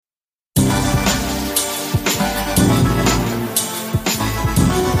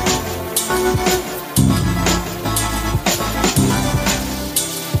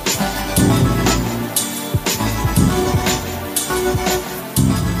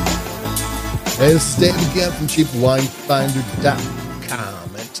Hey, this is Dave again from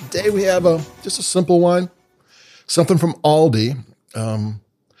CheapWineFinder.com. And today we have just a simple wine, something from Aldi.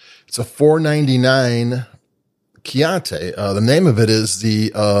 It's a $4.99 Chianti. The name of it is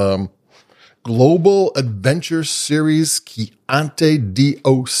the Global Adventure Series Chianti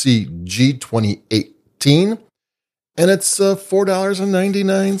DOCG 2018. And it's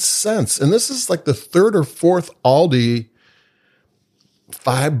 $4.99. And this is like the third or fourth Aldi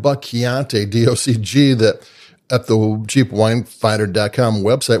 $5 Chianti DOCG that at the CheapWineFinder.com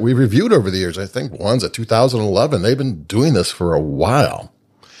website we've reviewed over the years. I think one's at 2011. They've been doing this for a while.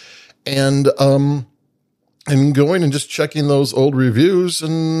 And I'm going and just checking those old reviews,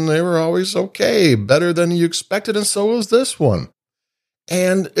 and they were always okay, better than you expected, and so was this one.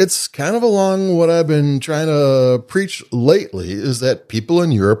 And it's kind of along what I've been trying to preach lately, is that people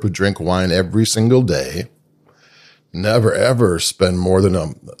in Europe who drink wine every single day never ever spend more than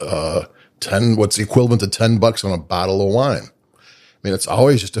what's equivalent to $10 on a bottle of wine. I mean, it's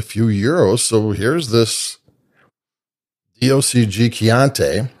always just a few euros. So here's this DOCG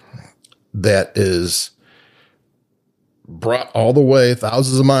Chianti that is brought all the way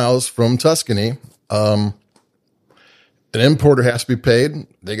thousands of miles from Tuscany. An importer has to be paid.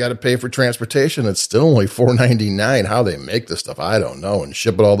 They got to pay for transportation. It's still only $4.99. How they make this stuff, I don't know, and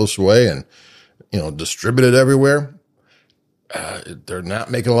ship it all this way and, distribute it everywhere. They're not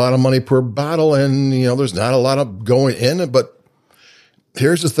making a lot of money per bottle, and, there's not a lot of going in it. But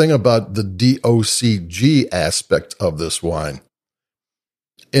here's the thing about the DOCG aspect of this wine.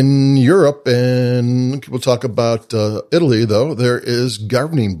 In Europe, and we'll talk about Italy, though, there is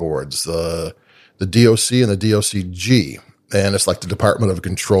governing boards, the DOC and the DOCG, and it's like the Department of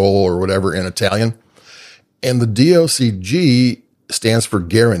Control or whatever in Italian. And the DOCG stands for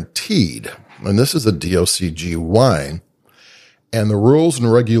guaranteed, and this is a DOCG wine. And the rules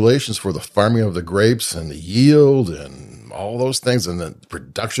and regulations for the farming of the grapes and the yield and all those things and the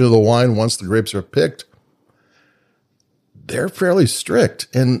production of the wine once the grapes are picked, they're fairly strict.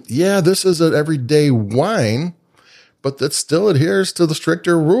 And yeah, this is an everyday wine, but that still adheres to the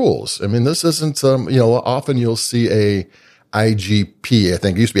stricter rules. I mean, this isn't, often you'll see a IGP, I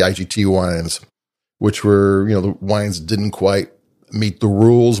think it used to be IGT wines, which were, the wines didn't quite meet the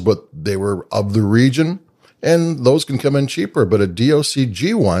rules, but they were of the region. And those can come in cheaper, but a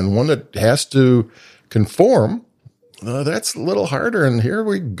DOCG wine, one that has to conform, that's a little harder. And here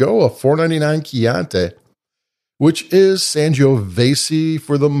we go, a $4.99 Chianti, which is Sangiovese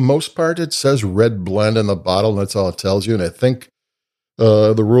for the most part. It says red blend in the bottle, and that's all it tells you. And I think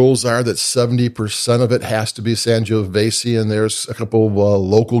the rules are that 70% of it has to be Sangiovese, and there's a couple of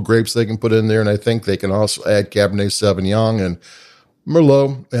local grapes they can put in there. And I think they can also add Cabernet Sauvignon and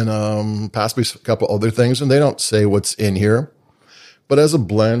Merlot and possibly a couple other things, and they don't say what's in here. But as a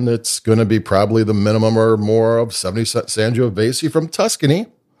blend, it's going to be probably the minimum or more of 70 Sangiovese from Tuscany,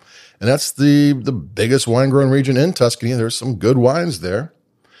 and that's the biggest wine-growing region in Tuscany. There's some good wines there.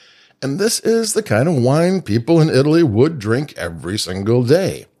 And this is the kind of wine people in Italy would drink every single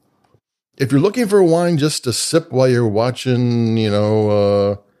day. If you're looking for wine just to sip while you're watching,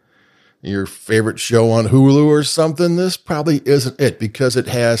 your favorite show on Hulu or something, this probably isn't it, because it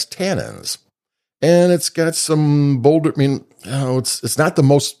has tannins and it's got some bolder. I mean, it's not the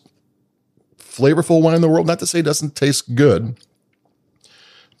most flavorful wine in the world. Not to say it doesn't taste good,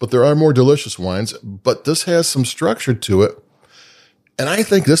 but there are more delicious wines. But this has some structure to it, and I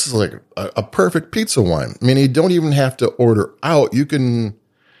think this is like a perfect pizza wine. I mean, you don't even have to order out. You can,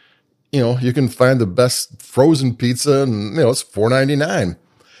 you can find the best frozen pizza, and it's $4.99.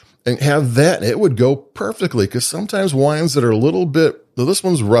 And have that, it would go perfectly, because sometimes wines that are a little bit, this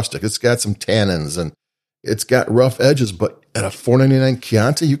one's rustic, it's got some tannins and it's got rough edges, but at a $4.99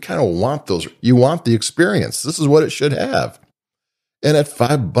 Chianti, you kind of want those. You want the experience. This is what it should have. And at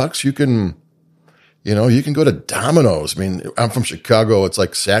 $5, you can go to Domino's. I mean, I'm from Chicago. It's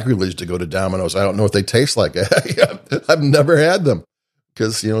like sacrilege to go to Domino's. I don't know what they taste like. I've never had them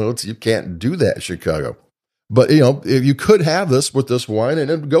because, you can't do that in Chicago. But, you could have this with this wine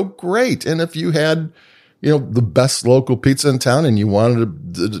and it'd go great. And if you had, the best local pizza in town and you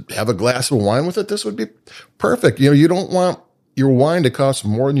wanted to have a glass of wine with it, this would be perfect. You don't want your wine to cost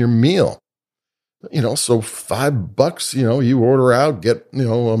more than your meal. So $5, you order out, get,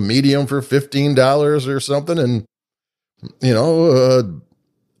 a medium for $15 or something. And,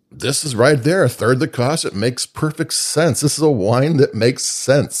 this is right there, a third the cost. It makes perfect sense. This is a wine that makes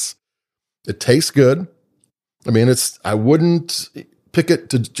sense. It tastes good. I mean, I wouldn't pick it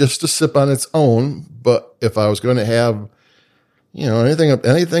just to sip on its own, but if I was going to have,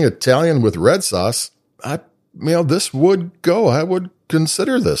 anything Italian with red sauce, this would go. I would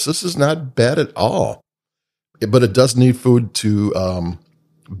consider this. This is not bad at all. But it does need food to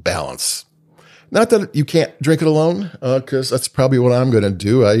balance. Not that you can't drink it alone, because that's probably what I'm going to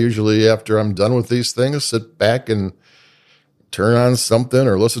do. I usually, after I'm done with these things, sit back and turn on something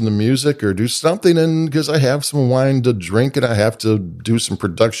or listen to music or do something. And because I have some wine to drink and I have to do some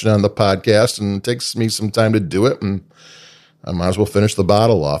production on the podcast, and it takes me some time to do it, and I might as well finish the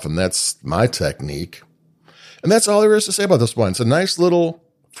bottle off. And that's my technique. And that's all there is to say about this wine. It's a nice little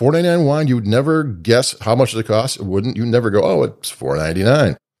 $4.99 wine. You would never guess how much it costs. It wouldn't. You never go, oh, it's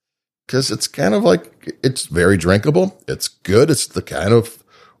 $4.99. Because it's kind of like, it's very drinkable. It's good. It's the kind of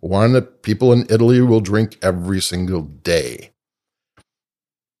wine that people in Italy will drink every single day.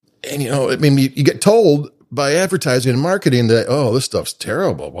 And, I mean, you get told by advertising and marketing that, oh, this stuff's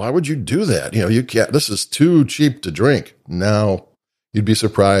terrible. Why would you do that? You can't, this is too cheap to drink. Now, you'd be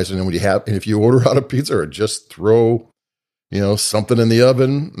surprised. And if you order out a pizza or just throw, something in the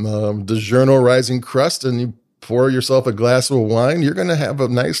oven, DiGiorno rising crust, and you pour yourself a glass of wine, you're going to have a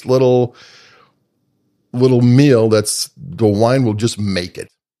nice little meal the wine will just make it.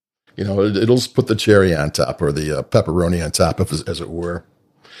 It'll put the cherry on top, or the pepperoni on top, as it were.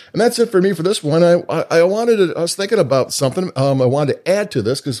 And that's it for me for this one. I was thinking about something I wanted to add to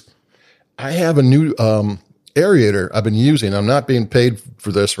this, because I have a new aerator I've been using. I'm not being paid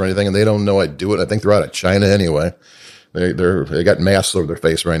for this or anything, and they don't know I do it. I think they're out of China anyway. They got masks over their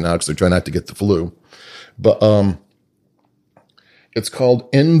face right now because they're trying not to get the flu. But it's called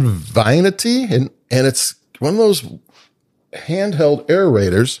Invinity, and it's one of those handheld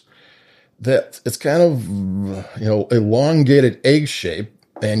aerators that it's kind of elongated egg shape,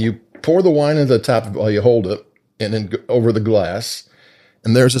 and you pour the wine into the top while you hold it, and then over the glass.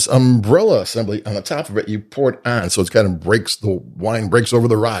 And there's this umbrella assembly on the top of it. You pour it on, so it kind of the wine breaks over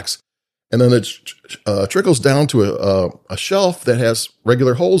the rocks. And then it trickles down to a shelf that has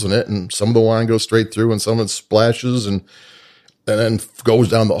regular holes in it, and some of the wine goes straight through, and some of it splashes and then goes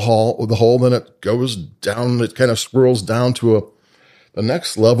down the hole. Then it goes down. It kind of swirls down to the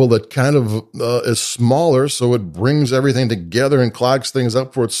next level that kind of is smaller, so it brings everything together and clogs things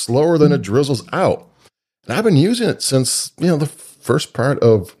up for it slower than it drizzles out. And I've been using it since the first part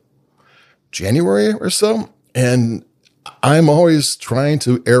of January or so, and I'm always trying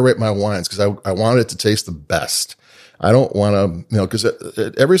to aerate my wines because I want it to taste the best. I don't want to, because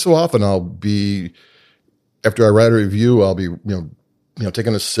every so often I'll be, after I write a review, I'll be,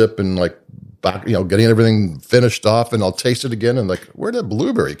 taking a sip and getting everything finished off, and I'll taste it again and where did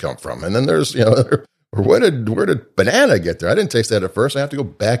blueberry come from? And then there's, where did banana get there? I didn't taste that at first. I have to go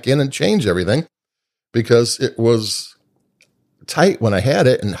back in and change everything because it was tight when I had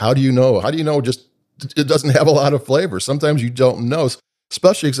it. And how do you know? Just it doesn't have a lot of flavor. Sometimes you don't know,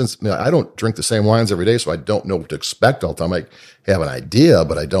 especially since I don't drink the same wines every day, so I don't know what to expect all the time. I have an idea,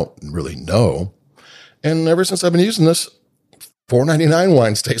 but I don't really know. And ever since I've been using this, $4.99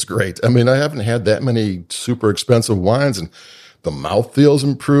 wines taste great. I mean, I haven't had that many super expensive wines, and the mouthfeel's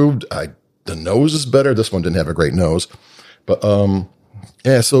improved. The nose is better. This one didn't have a great nose, but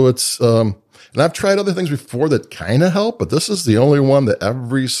so it's and I've tried other things before that kind of help, but this is the only one that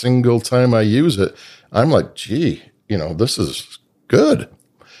every single time I use it, I'm like, gee, this is good.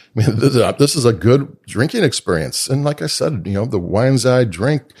 I mean, this is a good drinking experience. And like I said, the wines I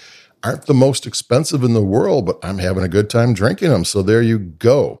drink aren't the most expensive in the world, but I'm having a good time drinking them. So there you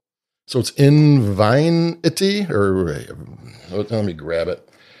go. So it's Invinity, or let me grab it.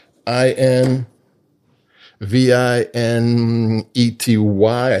 INVINETY.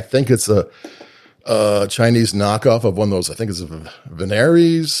 I think it's a Chinese knockoff of one of those. I think it's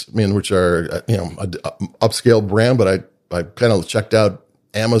Veneries, which are an upscale brand. But I kind of checked out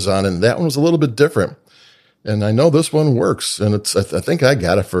Amazon, and that one was a little bit different. And I know this one works, and I think I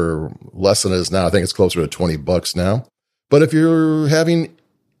got it for less than it is now. I think it's closer to $20 now. But if you're having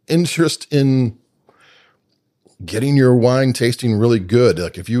interest in getting your wine tasting really good,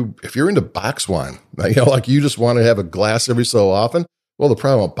 like if you're into box wine, you just want to have a glass every so often. Well, the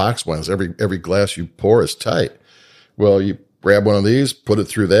problem with box wine is every glass you pour is tight. Well, you grab one of these, put it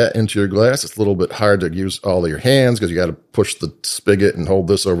through that into your glass. It's a little bit hard to use all of your hands because you got to push the spigot and hold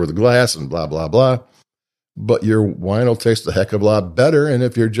this over the glass and blah, blah, blah. But your wine will taste a heck of a lot better. And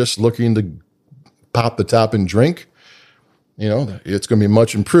if you're just looking to pop the top and drink, it's going to be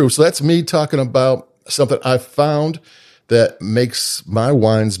much improved. So that's me talking about something I found that makes my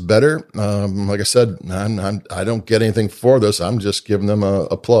wines better. Like I said, I don't get anything for this. I'm just giving them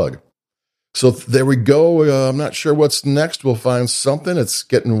a plug. So there we go. I'm not sure what's next. We'll find something. It's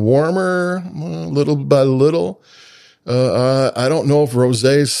getting warmer little by little. I don't know if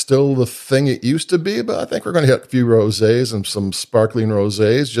rosé is still the thing it used to be, but I think we're going to hit a few rosés and some sparkling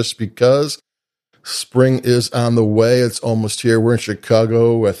rosés just because spring is on the way. It's almost here. We're in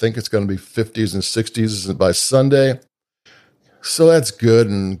Chicago. I think it's going to be 50s and 60s by Sunday. So that's good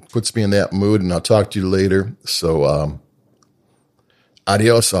and puts me in that mood, and I'll talk to you later. So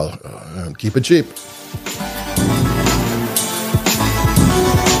adios. I'll keep it cheap.